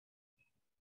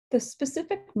The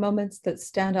specific moments that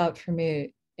stand out for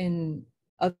me in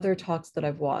other talks that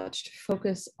I've watched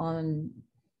focus on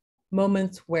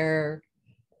moments where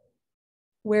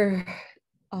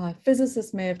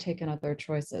physicists may have taken other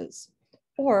choices,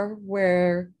 or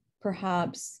where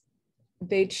perhaps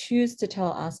they choose to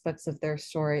tell aspects of their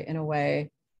story in a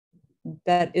way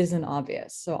that isn't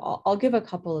obvious. So I'll give a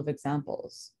couple of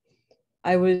examples.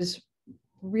 I was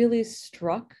really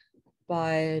struck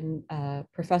by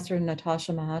Professor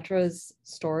Natasha Mahatra's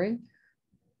story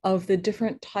of the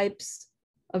different types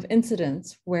of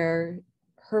incidents where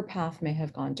her path may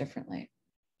have gone differently.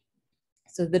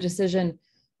 So the decision,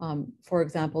 for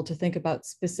example, to think about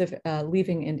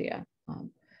leaving India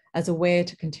as a way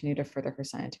to continue to further her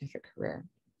scientific career.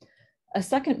 A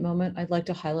second moment I'd like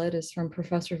to highlight is from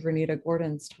Professor Vernita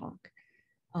Gordon's talk.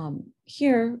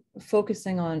 Here,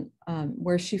 focusing on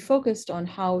where she focused on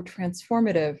how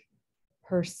transformative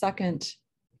her second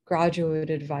graduate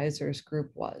advisors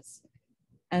group was.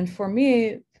 And for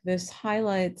me, this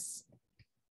highlights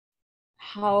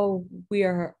how we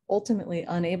are ultimately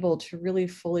unable to really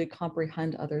fully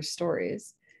comprehend other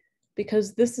stories,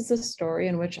 because this is a story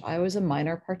in which I was a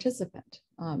minor participant.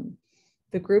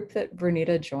 The group that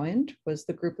Vernita joined was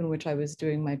the group in which I was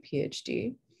doing my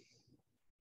PhD.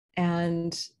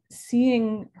 And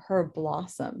seeing her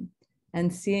blossom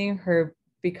and seeing her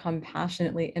become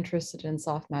passionately interested in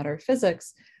soft matter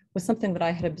physics was something that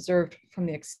I had observed from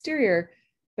the exterior,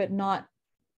 but not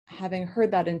having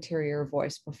heard that interior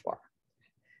voice before.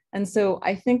 And so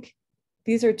I think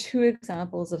these are two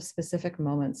examples of specific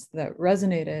moments that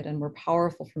resonated and were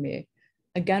powerful for me,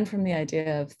 again, from the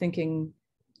idea of thinking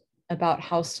about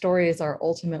how stories are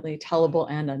ultimately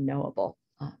tellable and unknowable.